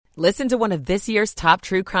Listen to one of this year's top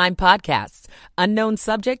true crime podcasts. Unknown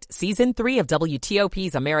Subject, Season 3 of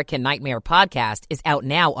WTOP's American Nightmare podcast is out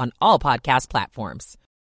now on all podcast platforms.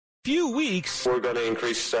 Few weeks. We're going to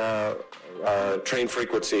increase train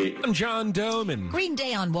frequency. I'm John Doman. Green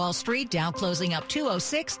day on Wall Street, Dow closing up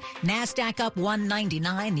 206, NASDAQ up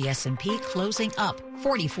 199, the S&P closing up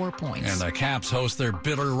 44 points. And the Caps host their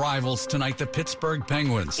bitter rivals tonight, the Pittsburgh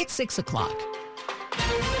Penguins. It's 6 o'clock.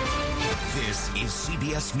 This is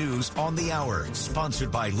CBS News on the Hour,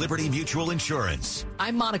 sponsored by Liberty Mutual Insurance.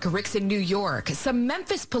 I'm Monica Ricks in New York. Some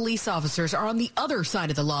Memphis police officers are on the other side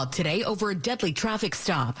of the law today over a deadly traffic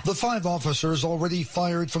stop. The 5 officers already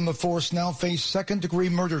fired from the force now face second-degree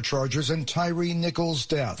murder charges in Tyree Nichols'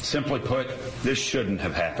 death. Simply put, this shouldn't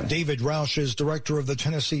have happened. David Roush is director of the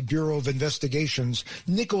Tennessee Bureau of Investigations.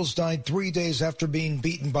 Nichols died 3 days after being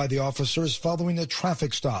beaten by the officers following a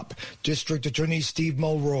traffic stop. District Attorney Steve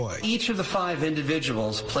Mulroy. Each of the 5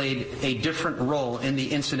 individuals played a different role in the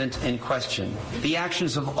incident in question. The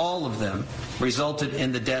actions of all of them resulted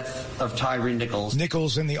in the death of Tyree Nichols.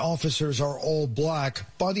 Nichols and the officers are all black.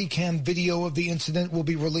 Body cam video of the incident will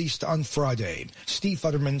be released on Friday. Steve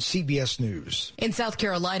Futterman, CBS News. In South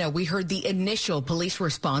Carolina, we heard the initial police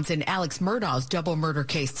response in Alex Murdaugh's double murder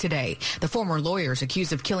case today. The former lawyer is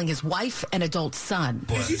accused of killing his wife and adult son.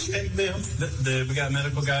 Did you take them? We got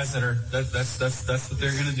medical guys that are, that's what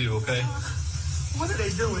they're going to do, okay? What are they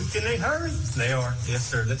doing? Can they hurry? They are. Yes,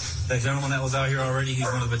 sir. The gentleman that was out here already, he's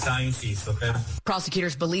one of the battalion chiefs, okay?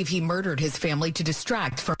 Prosecutors believe he murdered his family to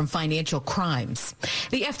distract from financial crimes.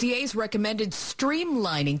 The FDA's recommended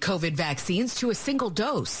streamlining COVID vaccines to a single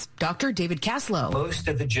dose. Dr. David Caslow. Most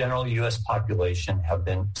of the general U.S. population have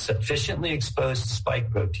been sufficiently exposed to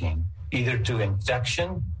spike protein, either to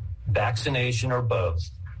infection, vaccination, or both,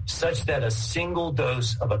 such that a single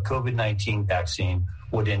dose of a COVID-19 vaccine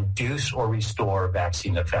would induce or restore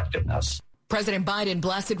vaccine effectiveness. President Biden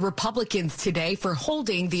blasted Republicans today for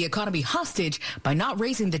holding the economy hostage by not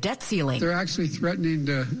raising the debt ceiling. They're actually threatening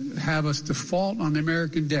to have us default on the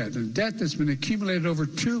American debt, a debt that's been accumulated over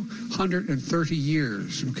 230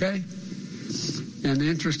 years, okay? And the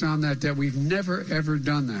interest on that debt, we've never, ever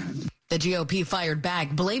done that. The GOP fired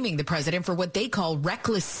back, blaming the president for what they call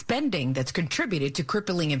reckless spending that's contributed to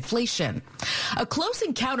crippling inflation. A close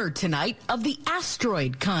encounter tonight of the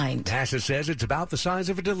asteroid kind. NASA says it's about the size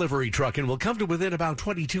of a delivery truck and will come to within about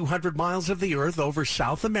 2,200 miles of the Earth over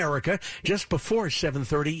South America just before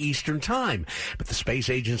 7:30 Eastern Time. But the space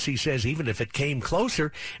agency says even if it came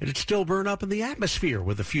closer, it'd still burn up in the atmosphere,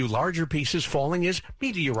 with a few larger pieces falling as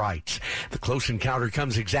meteorites. The close encounter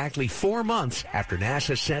comes exactly 4 months after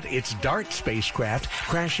NASA sent its DART spacecraft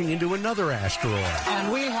crashing into another asteroid.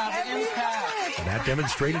 And we have impact. And that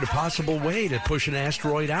demonstrated a possible way to push an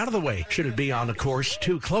asteroid out of the way, should it be on a course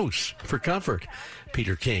too close for comfort.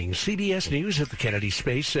 Peter King, CBS News at the Kennedy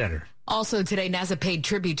Space Center. Also today, NASA paid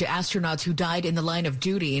tribute to astronauts who died in the line of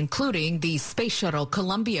duty, including the Space Shuttle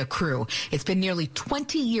Columbia crew. It's been nearly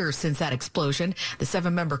 20 years since that explosion. The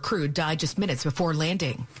 7-member crew died just minutes before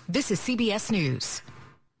landing. This is CBS News.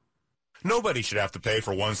 Nobody should have to pay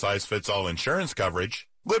for one-size-fits-all insurance coverage.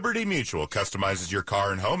 Liberty Mutual customizes your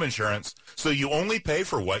car and home insurance, so you only pay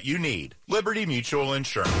for what you need. Liberty Mutual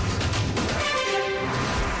Insurance.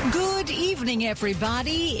 Good evening,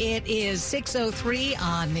 everybody. It is 6:03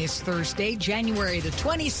 on this Thursday, January the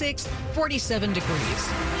 26th, 47 degrees.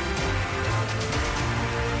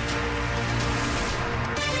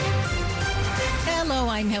 Hello,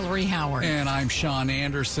 I'm Hillary Howard. And I'm Sean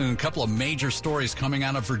Anderson. A couple of major stories coming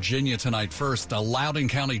out of Virginia tonight. First, a Loudoun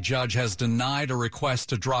County judge has denied a request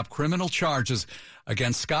to drop criminal charges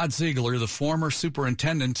against Scott Ziegler, the former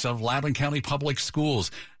superintendent of Loudoun County Public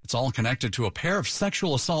Schools. It's all connected to a pair of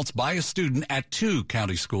sexual assaults by a student at 2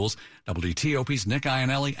 county schools. WTOP's Nick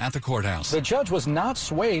Iannelli at the courthouse. The judge was not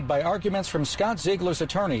swayed by arguments from Scott Ziegler's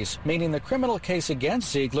attorneys, meaning the criminal case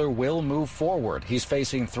against Ziegler will move forward. He's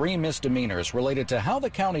facing 3 misdemeanors related to how the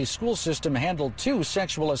county school system handled 2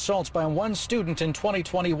 sexual assaults by 1 student in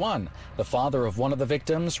 2021. The father of one of the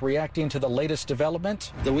victims reacting to the latest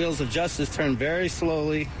development. The wheels of justice turn very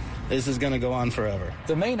slowly. This is going to go on forever.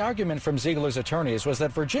 The main argument from Ziegler's attorneys was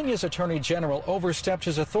that Virginia's Attorney General overstepped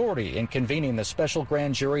his authority in convening the special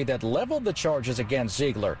grand jury that leveled the charges against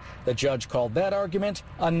Ziegler. The judge called that argument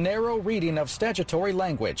a narrow reading of statutory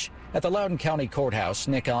language. At the Loudoun County Courthouse,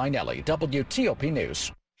 Nick Iannelli, WTOP News.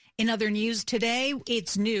 In other news today,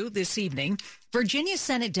 it's new this evening. Virginia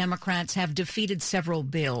Senate Democrats have defeated several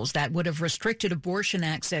bills that would have restricted abortion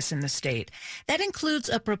access in the state. That includes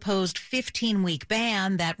a proposed 15-week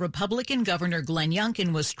ban that Republican Governor Glenn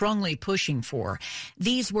Youngkin was strongly pushing for.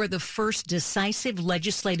 These were the first decisive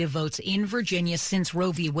legislative votes in Virginia since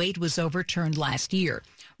Roe v. Wade was overturned last year.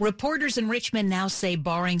 Reporters in Richmond now say,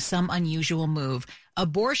 barring some unusual move,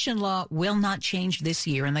 abortion law will not change this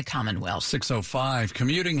year in the Commonwealth. 6:05.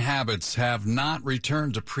 Commuting habits have not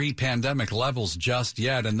returned to pre-pandemic levels just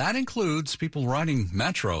yet, and that includes people riding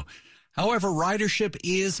Metro. However, ridership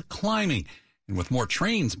is climbing. And with more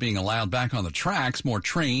trains being allowed back on the tracks, more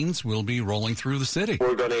trains will be rolling through the city.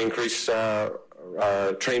 We're going to increase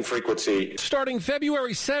train frequency. Starting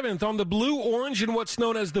February 7th on the Blue, Orange, and what's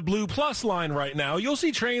known as the Blue Plus line right now, you'll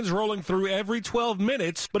see trains rolling through every 12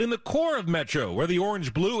 minutes, but in the core of Metro, where the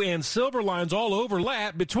Orange, Blue, and Silver lines all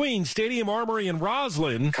overlap between Stadium Armory and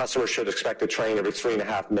Roslyn. Customers should expect a train every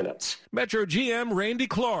 3.5 minutes. Metro GM Randy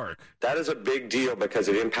Clark. That is a big deal because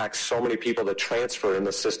it impacts so many people that transfer in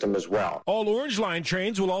the system as well. All Orange Line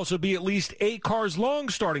trains will also be at least 8 cars long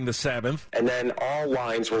starting the 7th. And then all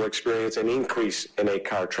lines will experience an increase in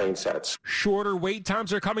 8-car train sets. Shorter wait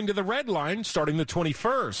times are coming to the Red Line starting the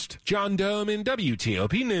 21st. John Dome in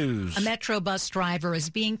WTOP News. A Metro bus driver is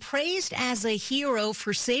being praised as a hero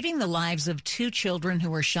for saving the lives of 2 children who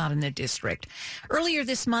were shot in the district. Earlier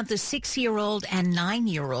this month, a 6-year-old and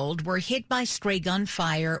 9-year-old were hit by stray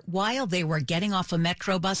gunfire while they were getting off a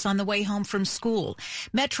Metro bus on the way home from school.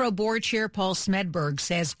 Metro Board Chair Paul Smedberg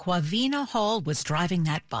says Quavina Hall was driving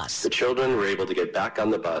that bus. The children were able to get back on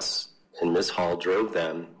the bus, and Ms. Hall drove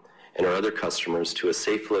them and our other customers to a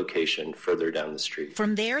safe location further down the street.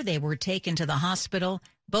 From there, they were taken to the hospital.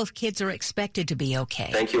 Both kids are expected to be okay.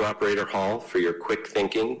 Thank you, Operator Hall, for your quick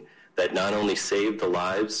thinking that not only saved the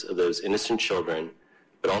lives of those innocent children,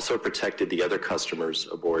 but also protected the other customers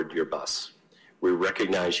aboard your bus. We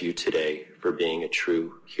recognize you today for being a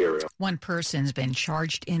true hero. One person's been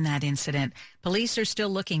charged in that incident. Police are still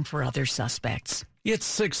looking for other suspects. It's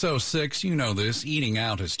 6:06. You know this. Eating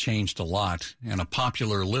out has changed a lot, and a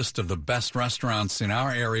popular list of the best restaurants in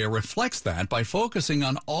our area reflects that by focusing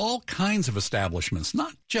on all kinds of establishments,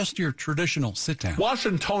 not just your traditional sit-down.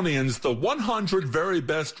 Washingtonians, the 100 very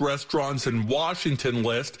best restaurants in Washington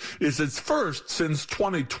list is its first since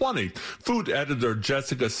 2020. Food editor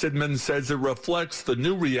Jessica Sidman says it reflects the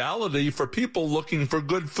new reality for people looking for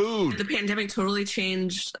good food. The pandemic totally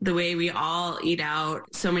changed the way we all eat out.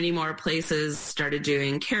 So many more places started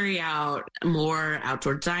doing carry out, more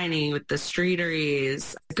outdoor dining with the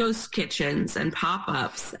streeteries, ghost kitchens, and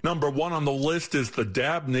pop-ups. Number 1 on the list is the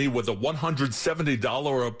Dabney with a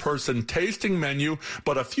 $170 a person tasting menu,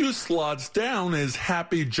 but a few slots down is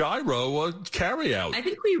Happy Gyro, a carry out. I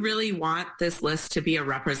think we really want this list to be a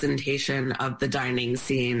representation of the dining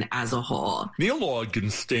scene as a whole. Neil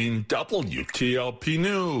Augenstein, WTOP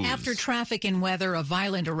News. After traffic and weather, a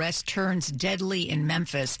violent arrest turns deadly in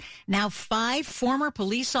Memphis. Now 5 former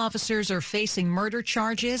police officers are facing murder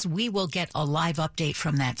charges. We will get a live update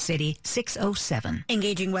from that city. 6:07.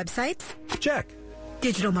 Engaging websites? Check.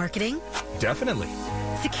 Digital marketing? Definitely.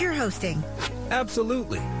 Secure hosting?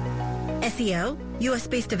 Absolutely. SEO?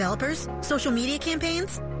 US-based developers? Social media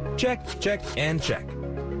campaigns? Check, check, and check.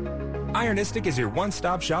 Ironistic is your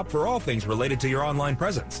one-stop shop for all things related to your online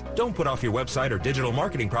presence. Don't put off your website or digital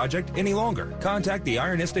marketing project any longer. Contact the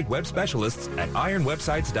Ironistic web specialists at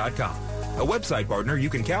ironwebsites.com. A website partner you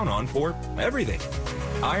can count on for everything.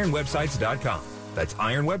 ironwebsites.com. That's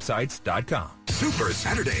ironwebsites.com. Super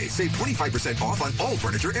Saturday. Save 25% off on all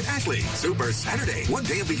furniture at Ashley. Super Saturday. One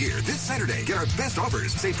day of the year. This Saturday. Get our best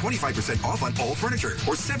offers. Save 25% off on all furniture.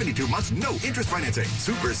 Or 72 months, no interest financing.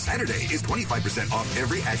 Super Saturday is 25% off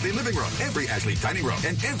every Ashley living room, every Ashley dining room,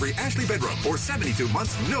 and every Ashley bedroom. Or 72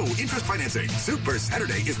 months, no interest financing. Super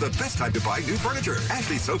Saturday is the best time to buy new furniture.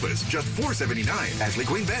 Ashley sofas, just $479. Ashley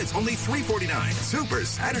queen beds, only $349. Super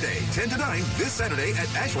Saturday. 10 to 9 this Saturday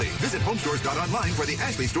at Ashley. Visit homestores.online for the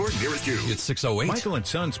Ashley store nearest you. It's 6:08. Michael and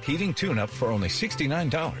Son's heating tune-up for only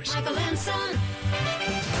 $69. Michael and Son.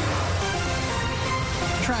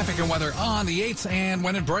 Traffic and weather on the 8th and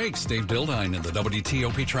when it breaks. Dave Dildine in the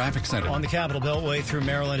WTOP Traffic Center. On the Capitol Beltway through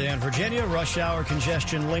Maryland and Virginia, rush hour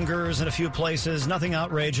congestion lingers in a few places. Nothing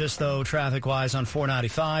outrageous, though, traffic-wise on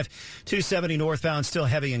 495. 270 northbound, still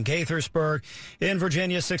heavy in Gaithersburg. In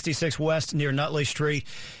Virginia, 66 west near Nutley Street.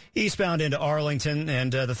 Eastbound into Arlington,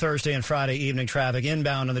 and the Thursday and Friday evening traffic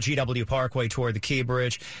inbound on the GW Parkway toward the Key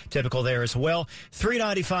Bridge. Typical there as well.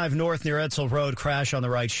 395 north near Edsel Road, crash on the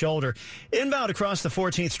right shoulder. Inbound across the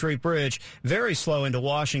 14th Street Bridge, very slow into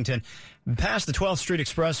Washington. Past the 12th Street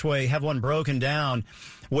Expressway, have one broken down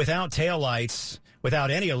without taillights.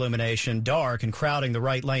 without any illumination, dark and crowding the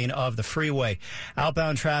right lane of the freeway.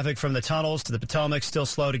 Outbound traffic from the tunnels to the Potomac still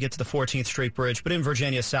slow to get to the 14th Street Bridge, but in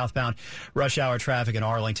Virginia southbound, rush hour traffic in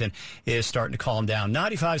Arlington is starting to calm down.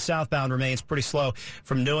 95 southbound remains pretty slow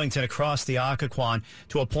from Newington across the Occoquan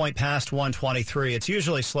to a point past 123. It's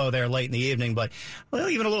usually slow there late in the evening, but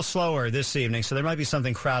even a little slower this evening, so there might be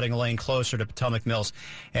something crowding a lane closer to Potomac Mills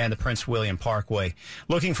and the Prince William Parkway.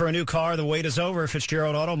 Looking for a new car? The wait is over.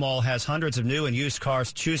 Fitzgerald Auto Mall has hundreds of new and used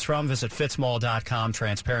cars to choose from. Visit fitzmall.com.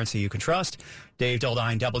 Transparency you can trust. Dave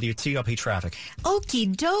Dildine, WTOP Traffic.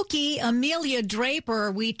 Okie dokie. Amelia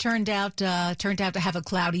Draper, we turned out to have a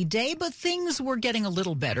cloudy day, but things were getting a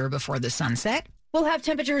little better before the sunset. We'll have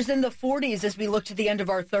temperatures in the 40s as we look to the end of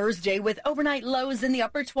our Thursday, with overnight lows in the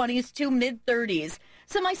upper 20s to mid-30s.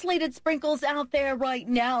 Some isolated sprinkles out there right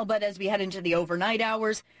now, but as we head into the overnight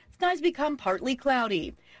hours, skies become partly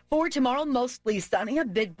cloudy. For tomorrow, mostly sunny, a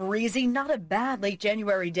bit breezy, not a bad late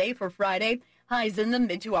January day for Friday. Highs in the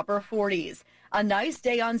mid to upper 40s. A nice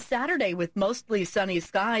day on Saturday with mostly sunny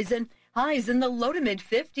skies and highs in the low to mid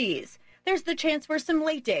 50s. There's the chance for some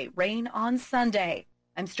late day rain on Sunday.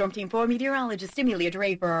 I'm Storm Team 4 meteorologist Amelia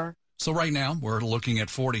Draper. So right now, we're looking at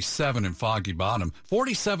 47 in Foggy Bottom,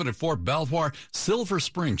 47 at Fort Belvoir. Silver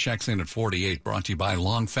Spring checks in at 48, brought to you by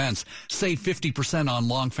Long Fence. Save 50% on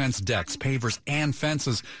Long Fence decks, pavers, and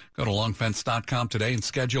fences. Go to longfence.com today and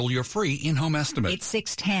schedule your free in-home estimate. It's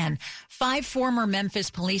 6:10. 5 former Memphis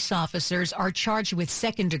police officers are charged with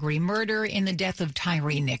second-degree murder in the death of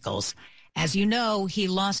Tyree Nichols. As you know, he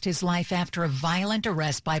lost his life after a violent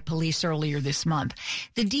arrest by police earlier this month.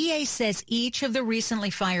 The DA says each of the recently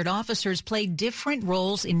fired officers played different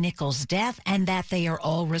roles in Nichols' death and that they are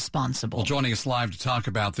all responsible. Well, joining us live to talk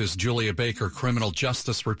about this, Julia Baker, criminal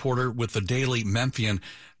justice reporter with the Daily Memphian.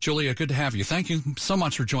 Julia, good to have you. Thank you so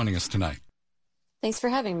much for joining us tonight. Thanks for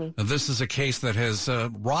having me. This is a case that has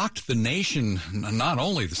rocked the nation, not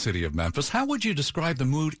only the city of Memphis. How would you describe the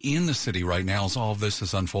mood in the city right now as all of this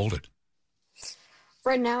has unfolded?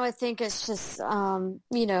 Right now, I think it's just,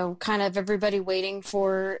 kind of everybody waiting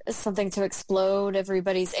for something to explode.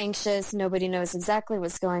 Everybody's anxious. Nobody knows exactly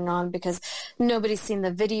what's going on because nobody's seen the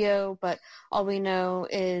video. But all we know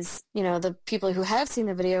is, the people who have seen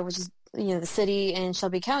the video, which is, the city and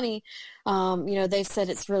Shelby County, they've said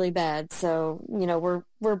it's really bad. So,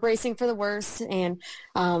 we're bracing for the worst. And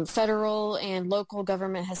federal and local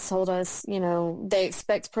government has told us, they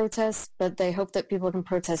expect protests, but they hope that people can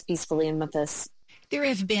protest peacefully in Memphis. There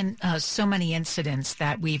have been so many incidents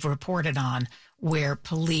that we've reported on where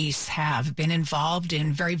police have been involved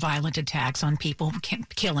in very violent attacks on people,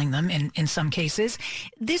 killing them in some cases.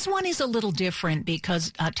 This one is a little different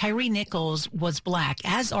because Tyree Nichols was black,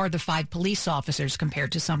 as are the 5 police officers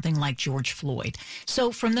compared to something like George Floyd.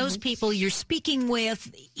 So from those people you're speaking with,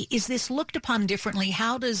 is this looked upon differently?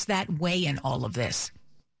 How does that weigh in all of this?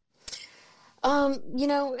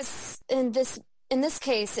 In this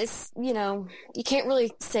case, it's, you can't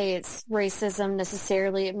really say it's racism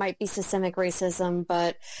necessarily. It might be systemic racism,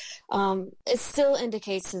 but it still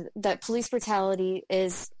indicates that police brutality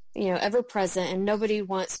is, ever present, and nobody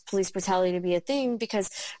wants police brutality to be a thing because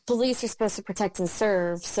police are supposed to protect and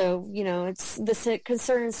serve. So, it's the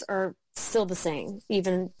concerns are still the same,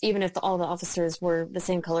 even if all the officers were the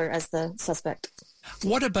same color as the suspect.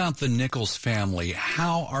 What about the Nichols family?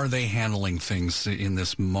 How are they handling things in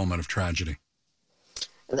this moment of tragedy?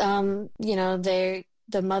 The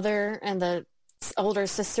mother and the older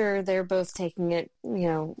sister, they're both taking it,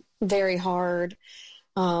 very hard.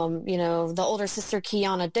 The older sister,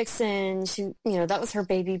 Kiana Dixon, she, that was her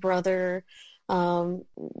baby brother.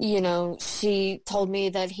 She told me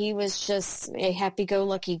that he was just a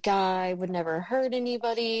happy-go-lucky guy, would never hurt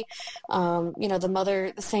anybody. The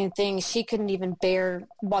mother, the same thing. She couldn't even bear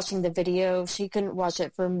watching the video. She couldn't watch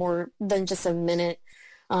it for more than just a minute.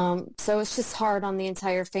 So it's just hard on the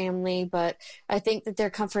entire family, but I think that they're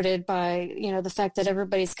comforted by, the fact that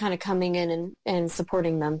everybody's kind of coming in and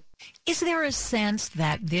supporting them. Is there a sense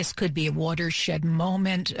that this could be a watershed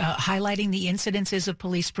moment, highlighting the incidences of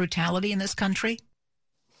police brutality in this country?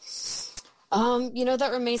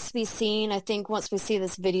 That remains to be seen. I think once we see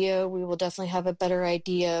this video, we will definitely have a better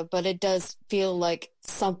idea, but it does feel like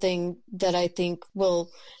something that I think will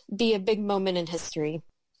be a big moment in history.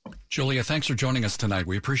 Julia, thanks for joining us tonight.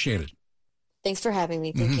 We appreciate it. Thanks for having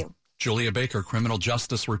me. Thank you. Julia Baker, criminal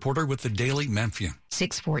justice reporter with the Daily Memphian.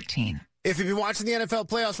 6:14. If you've been watching the NFL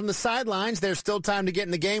playoffs from the sidelines, there's still time to get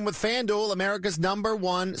in the game with FanDuel, America's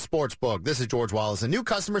 #1 sportsbook. This is George Wallace. And new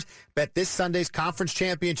customers bet this Sunday's conference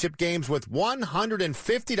championship games with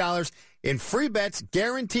 $150 in free bets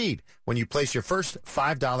guaranteed when you place your first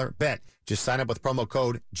 $5 bet. Just sign up with promo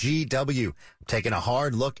code GW. I'm taking a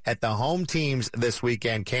hard look at the home teams this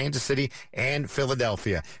weekend, Kansas City and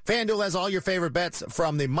Philadelphia. FanDuel has all your favorite bets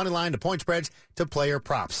from the money line to point spreads to player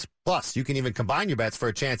props. Plus, you can even combine your bets for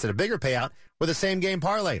a chance at a bigger payout with a same-game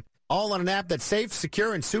parlay. All on an app that's safe,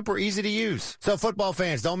 secure, and super easy to use. So football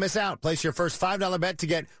fans, don't miss out. Place your first $5 bet to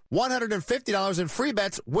get $150 in free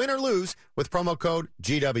bets, win or lose, with promo code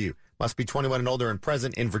GW. Must be 21 and older and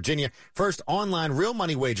present in Virginia. First online real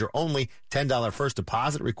money wager only. $10 first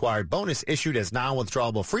deposit required. Bonus issued as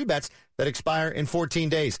non-withdrawable free bets that expire in 14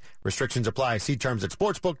 days. Restrictions apply. See terms at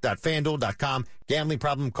sportsbook.fanduel.com. Gambling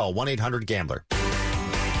problem? Call 1-800-GAMBLER.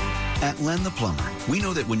 At Len the Plumber, we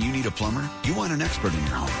know that when you need a plumber, you want an expert in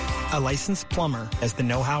your home. A licensed plumber has the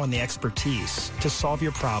know-how and the expertise to solve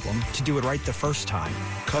your problem, to do it right the first time.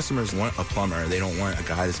 Customers want a plumber. They don't want a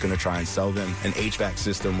guy that's going to try and sell them an HVAC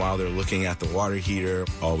system while they're looking at the water heater.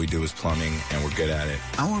 All we do is plumbing, and we're good at it.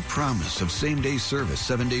 Our promise of same-day service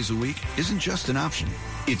 7 days a week isn't just an option.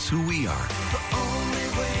 It's who we are. The only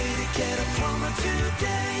way to get a plumber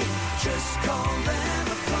today, just call them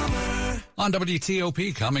a plumber. On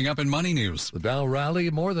WTOP, coming up in Money News. The Dow rally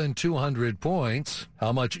more than 200 points.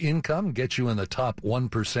 How much income gets you in the top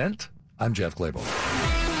 1%? I'm Jeff Clabaugh.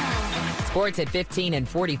 Sports at 15 and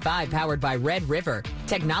 45, powered by Red River.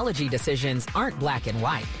 Technology decisions aren't black and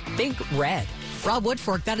white. Think red. Rob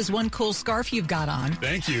Woodfork, that is one cool scarf you've got on.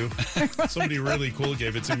 Thank you. Somebody really cool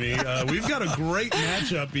gave it to me. We've got a great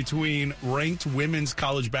matchup between ranked women's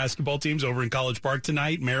college basketball teams over in College Park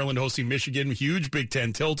tonight. Maryland hosting Michigan. Huge Big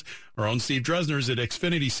Ten tilt. Our own Steve Dresner's at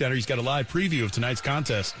Xfinity Center. He's got a live preview of tonight's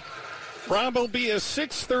contest. Rob, will be a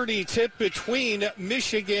 6:30 tip between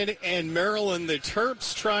Michigan and Maryland. The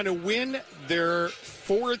Terps trying to win their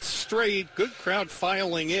fourth straight. Good crowd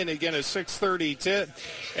filing in. Again, a 6:30 tip.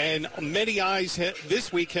 And many eyes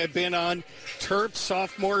this week have been on Terps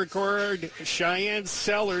sophomore guard Cheyenne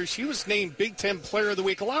Sellers. She was named Big Ten Player of the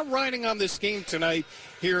Week. A lot riding on this game tonight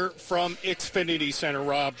here from Xfinity Center,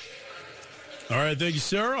 Rob. All right, thank you,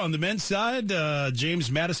 sir. On the men's side, James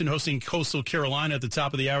Madison hosting Coastal Carolina at the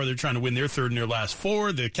top of the hour. They're trying to win their third in their last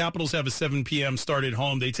four. The Capitals have a 7 p.m. start at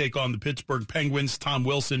home. They take on the Pittsburgh Penguins. Tom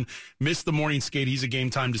Wilson missed the morning skate. He's a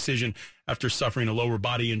game-time decision after suffering a lower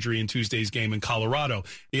body injury in Tuesday's game in Colorado.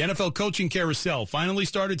 The NFL coaching carousel finally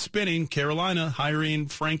started spinning. Carolina hiring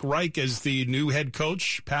Frank Reich as the new head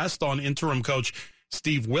coach, passed on interim coach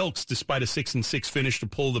Steve Wilkes, despite a 6-6 finish to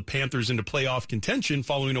pull the Panthers into playoff contention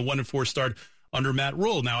following a 1-4 start under Matt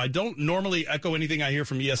Rule. Now, I don't normally echo anything I hear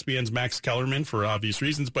from ESPN's Max Kellerman for obvious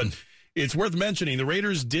reasons, but it's worth mentioning. The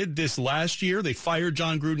Raiders did this last year. They fired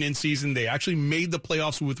John Gruden in season. They actually made the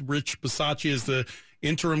playoffs with Rich Bisaccia as the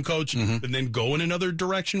interim coach, and then go in another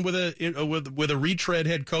direction with a retread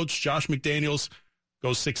head coach. Josh McDaniels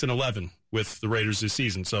goes 6-11 with the Raiders this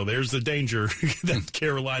season. So there's the danger that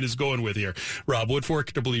Carolina's going with here. Rob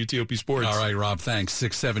Woodfork, WTOP Sports. All right, Rob, thanks.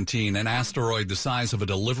 6:17. An asteroid the size of a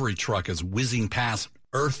delivery truck is whizzing past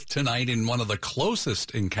Earth tonight in one of the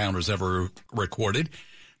closest encounters ever recorded.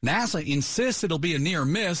 NASA insists it'll be a near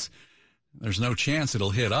miss. There's no chance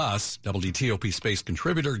it'll hit us. WTOP space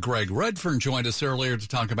contributor Greg Redfern joined us earlier to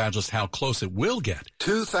talk about just how close it will get.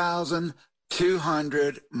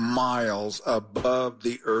 2,200 miles above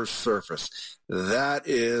the Earth's surface. That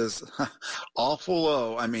is awful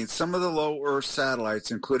low. I mean, some of the low Earth satellites,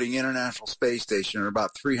 including International Space Station, are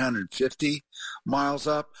about 350 miles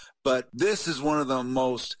up. But this is one of the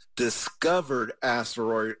most discovered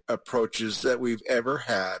asteroid approaches that we've ever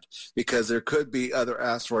had, because there could be other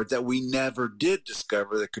asteroids that we never did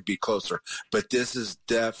discover that could be closer. But this is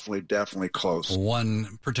definitely close.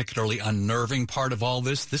 One particularly unnerving part of all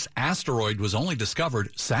this asteroid was only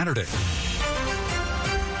discovered Saturday.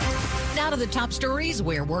 Now to the top stories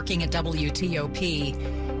we're working at WTOP.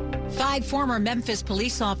 5 former Memphis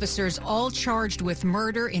police officers all charged with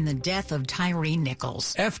murder in the death of Tyree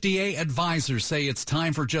Nichols. FDA advisors say it's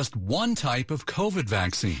time for just one type of COVID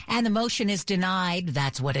vaccine. And the motion is denied.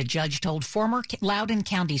 That's what a judge told former Loudoun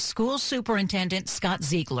County School Superintendent Scott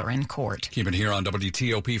Ziegler in court. Keep it here on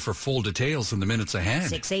WTOP for full details in the minutes ahead.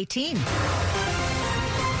 6:18.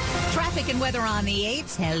 Traffic and weather on the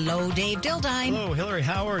 8s. Hello, Dave Dildine. Hello, Hillary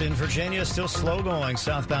Howard in Virginia. Still slow going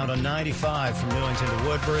southbound on 95 from Newington to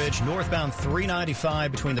Woodbridge. Northbound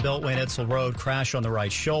 395 between the Beltway and Edsel Road. Crash on the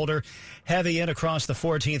right shoulder. Heavy in across the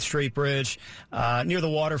 14th Street Bridge near the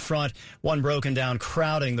waterfront. One broken down,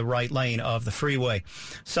 crowding the right lane of the freeway.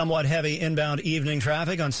 Somewhat heavy inbound evening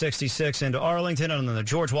traffic on 66 into Arlington and on the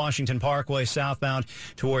George Washington Parkway southbound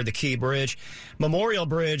toward the Key Bridge. Memorial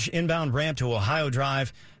Bridge inbound ramp to Ohio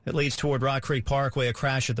Drive that leads toward Rock Creek Parkway. A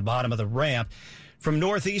crash at the bottom of the ramp. From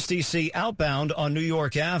Northeast D.C. outbound on New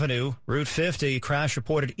York Avenue, Route 50, crash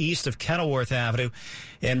reported east of Kenilworth Avenue.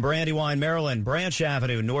 In Brandywine, Maryland, Branch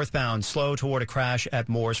Avenue, northbound, slow toward a crash at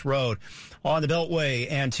Morse Road. On the Beltway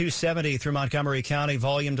and 270 through Montgomery County,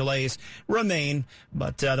 volume delays remain,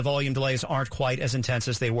 but the volume delays aren't quite as intense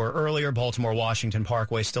as they were earlier. Baltimore-Washington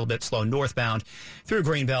Parkway still a bit slow northbound through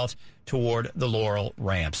Greenbelt toward the Laurel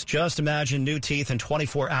ramps. Just imagine new teeth in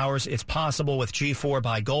 24 hours. It's possible with G4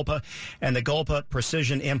 by Gulpa and the Gulpa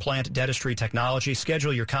Precision Implant Dentistry Technology.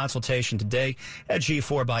 Schedule your consultation today at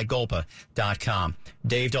g4bygulpa.com.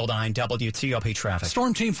 Dave Dildine, WTOP Traffic.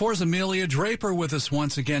 Storm Team 4's Amelia Draper with us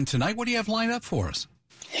once again tonight. What do you have lined up for us?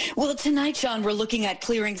 Well, tonight, Sean, we're looking at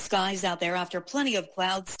clearing skies out there after plenty of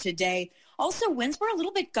clouds today. Also, winds were a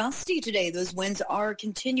little bit gusty today. Those winds are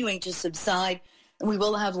continuing to subside. We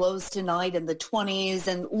will have lows tonight in the 20s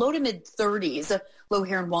and low to mid-30s. A low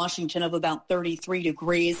here in Washington of about 33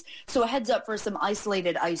 degrees. So a heads up for some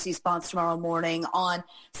isolated icy spots tomorrow morning on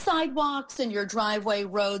sidewalks and your driveway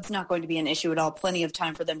roads. Not going to be an issue at all. Plenty of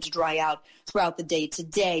time for them to dry out throughout the day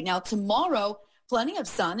today. Now tomorrow, plenty of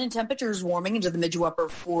sun and temperatures warming into the mid to upper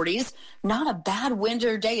 40s. Not a bad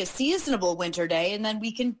winter day, a seasonable winter day. And then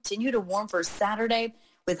we continue to warm for Saturday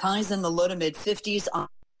with highs in the low to mid-50s. On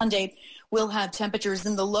Monday, we'll have temperatures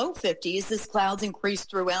in the low 50s as clouds increase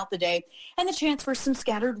throughout the day and the chance for some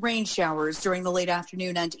scattered rain showers during the late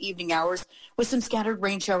afternoon and evening hours with some scattered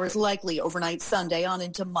rain showers likely overnight Sunday on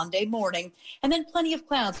into Monday morning. And then plenty of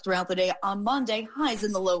clouds throughout the day on Monday, highs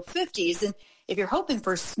in the low 50s. And if you're hoping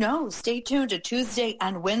for snow, stay tuned to Tuesday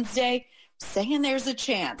and Wednesday. Saying there's a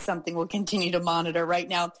chance. Something we'll continue to monitor. Right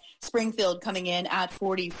now, Springfield coming in at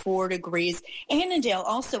 44 degrees. Annandale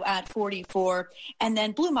also at 44. And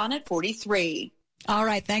then Bluemont at 43. All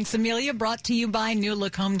right. Thanks, Amelia. Brought to you by New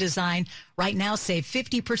Look Home Design. Right now, save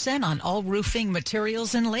 50% on all roofing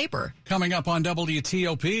materials and labor. Coming up on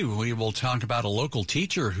WTOP, we will talk about a local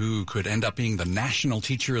teacher who could end up being the National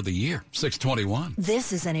Teacher of the Year, 621.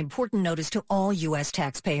 This is an important notice to all U.S.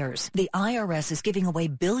 taxpayers. The IRS is giving away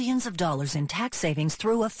billions of dollars in tax savings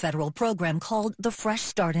through a federal program called the Fresh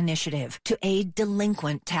Start Initiative to aid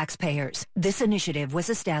delinquent taxpayers. This initiative was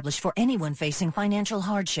established for anyone facing financial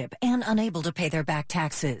hardship and unable to pay their back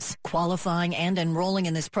taxes. Qualifying and enrolling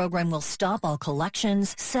in this program will stop all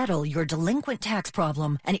collections, settle your delinquent tax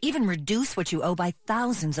problem, and even reduce what you owe by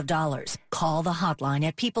thousands of dollars. Call the hotline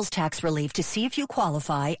at People's Tax Relief to see if you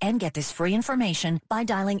qualify and get this free information by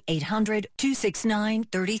dialing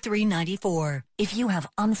 800-269-3394. If you have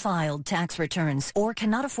unfiled tax returns or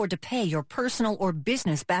cannot afford to pay your personal or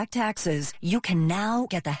business back taxes, you can now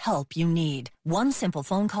get the help you need. One simple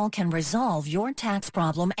phone call can resolve your tax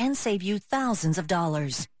problem and save you thousands of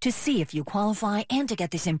dollars. To see if you qualify and to get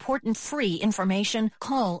this important free information,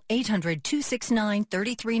 call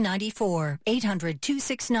 800-269-3394.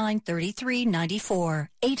 800-269-3394.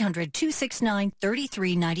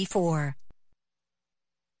 800-269-3394.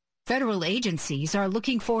 Federal agencies are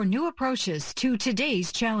looking for new approaches to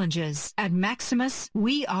today's challenges. At Maximus,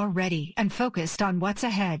 we are ready and focused on what's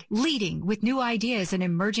ahead, leading with new ideas and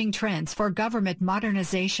emerging trends for government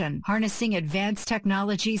modernization, harnessing advanced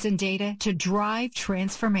technologies and data to drive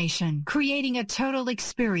transformation, creating a total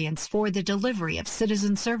experience for the delivery of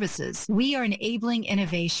citizen services. We are enabling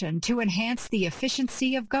innovation to enhance the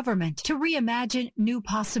efficiency of government, to reimagine new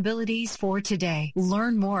possibilities for today.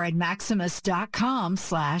 Learn more at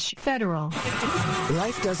maximus.com/federal.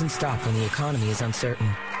 Life doesn't stop when the economy is uncertain.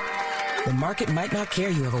 The market might not care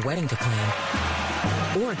you have a wedding to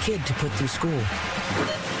plan or a kid to put through school.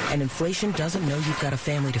 And inflation doesn't know you've got a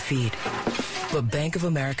family to feed. But Bank of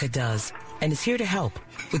America does, and is here to help.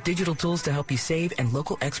 With digital tools to help you save and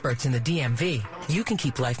local experts in the DMV, you can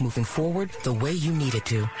keep life moving forward the way you need it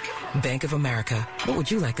to. Bank of America. What would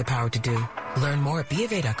you like the power to do? Learn more at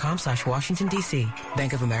BofA.com/Washington, D.C.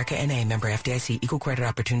 Bank of America N.A. member FDIC equal credit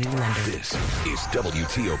opportunity lender. This is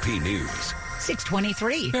WTOP News.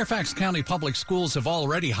 623. Fairfax County Public Schools have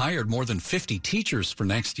already hired more than 50 teachers for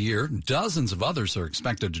next year. Dozens of others are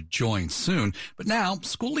expected to join soon. But now,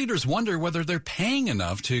 school leaders wonder whether they're paying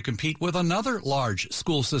enough to compete with another large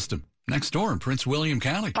school system next door in Prince William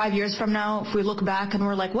County. 5 years from now, if we look back and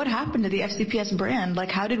we're like, what happened to the FCPS brand? Like,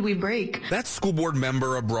 how did we break? That's school board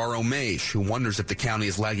member Abraro Maish, who wonders if the county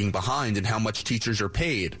is lagging behind and how much teachers are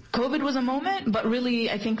paid. COVID was a moment, but really,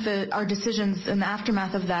 I think that our decisions in the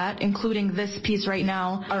aftermath of that, including this piece right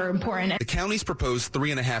now, are important. The county's proposed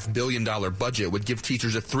 $3.5 billion budget would give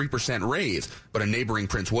teachers a 3% raise, but in neighboring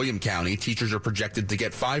Prince William County, teachers are projected to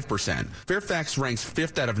get 5%. Fairfax ranks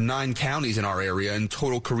 5th out of 9 counties in our area in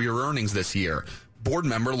total career earnings this year. Board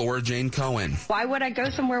member Laura Jane Cohen. Why would I go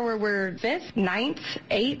somewhere where we're 5th, 9th,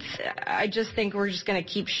 8th? I just think we're just going to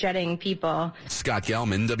keep shedding people. Scott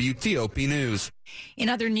Gelman, WTOP News. In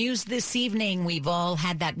other news this evening, we've all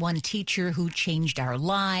had that one teacher who changed our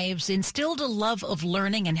lives, instilled a love of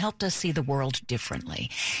learning, and helped us see the world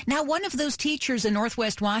differently. Now, one of those teachers in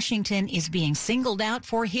Northwest Washington is being singled out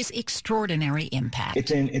for his extraordinary impact.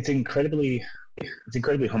 It's incredibly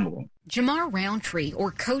humbling. Jamar Roundtree,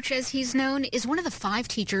 or Coach as he's known, is one of the 5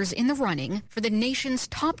 teachers in the running for the nation's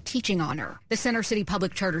top teaching honor. The Center City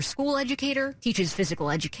Public Charter School educator, teaches physical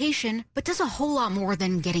education, but does a whole lot more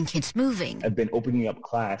than getting kids moving. I've been opening up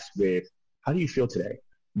class with, how do you feel today?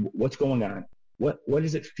 What's going on? What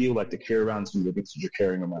does it feel like to carry around some of the things that you're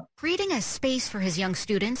carrying around? Creating a space for his young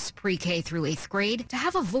students, pre-K through 8th grade, to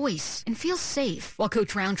have a voice and feel safe. While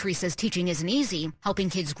Coach Roundtree says teaching isn't easy, helping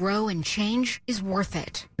kids grow and change is worth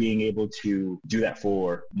it. Being able to do that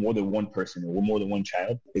for more than one person or more than one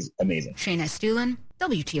child is amazing. Shayna Stulen,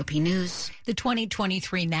 WTOP News. The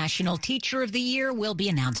 2023 National Teacher of the Year will be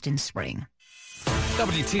announced in spring.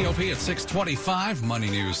 WTOP at 6:25, Money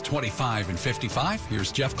News 25 and 55.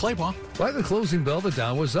 Here's Jeff Claybaugh. By the closing bell, the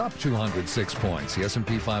Dow was up 206 points. The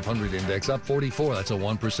S&P 500 index up 44. That's a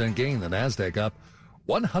 1% gain. The Nasdaq up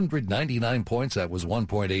 199 points. That was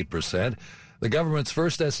 1.8%. The government's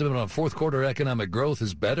first estimate on fourth quarter economic growth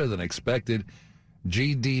is better than expected.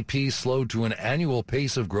 GDP slowed to an annual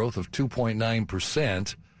pace of growth of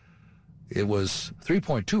 2.9%. It was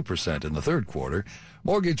 3.2% in the third quarter.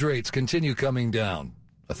 Mortgage rates continue coming down.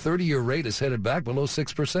 A 30-year rate is headed back below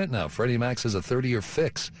 6% now. Freddie Mac says a 30-year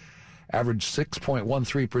fix averaged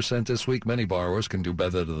 6.13% this week. Many borrowers can do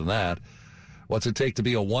better than that. What's it take to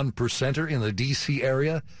be a 1%er in the D.C.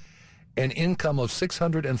 area? An income of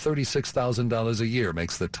 $636,000 a year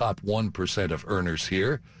makes the top 1% of earners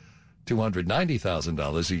here.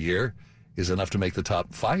 $290,000 a year is enough to make the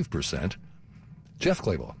top 5%. Jeff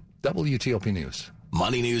Claybaugh, WTOP News.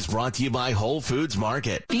 Money News brought to you by Whole Foods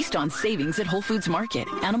Market. Feast on savings at Whole Foods Market.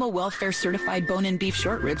 Animal welfare certified bone-in beef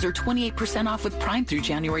short ribs are 28% off with Prime through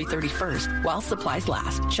January 31st while supplies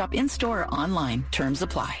last. Shop in-store or online. Terms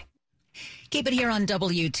apply. Keep it here on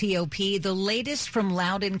WTOP. The latest from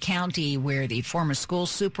Loudoun County, where the former school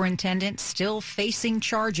superintendent still facing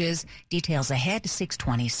charges. Details ahead,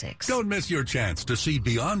 6:26. Don't miss your chance to see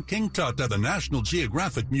Beyond King Tut at the National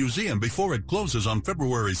Geographic Museum before it closes on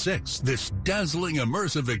February 6th. This dazzling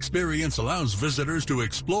immersive experience allows visitors to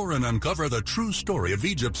explore and uncover the true story of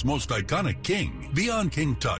Egypt's most iconic king. Beyond King Tut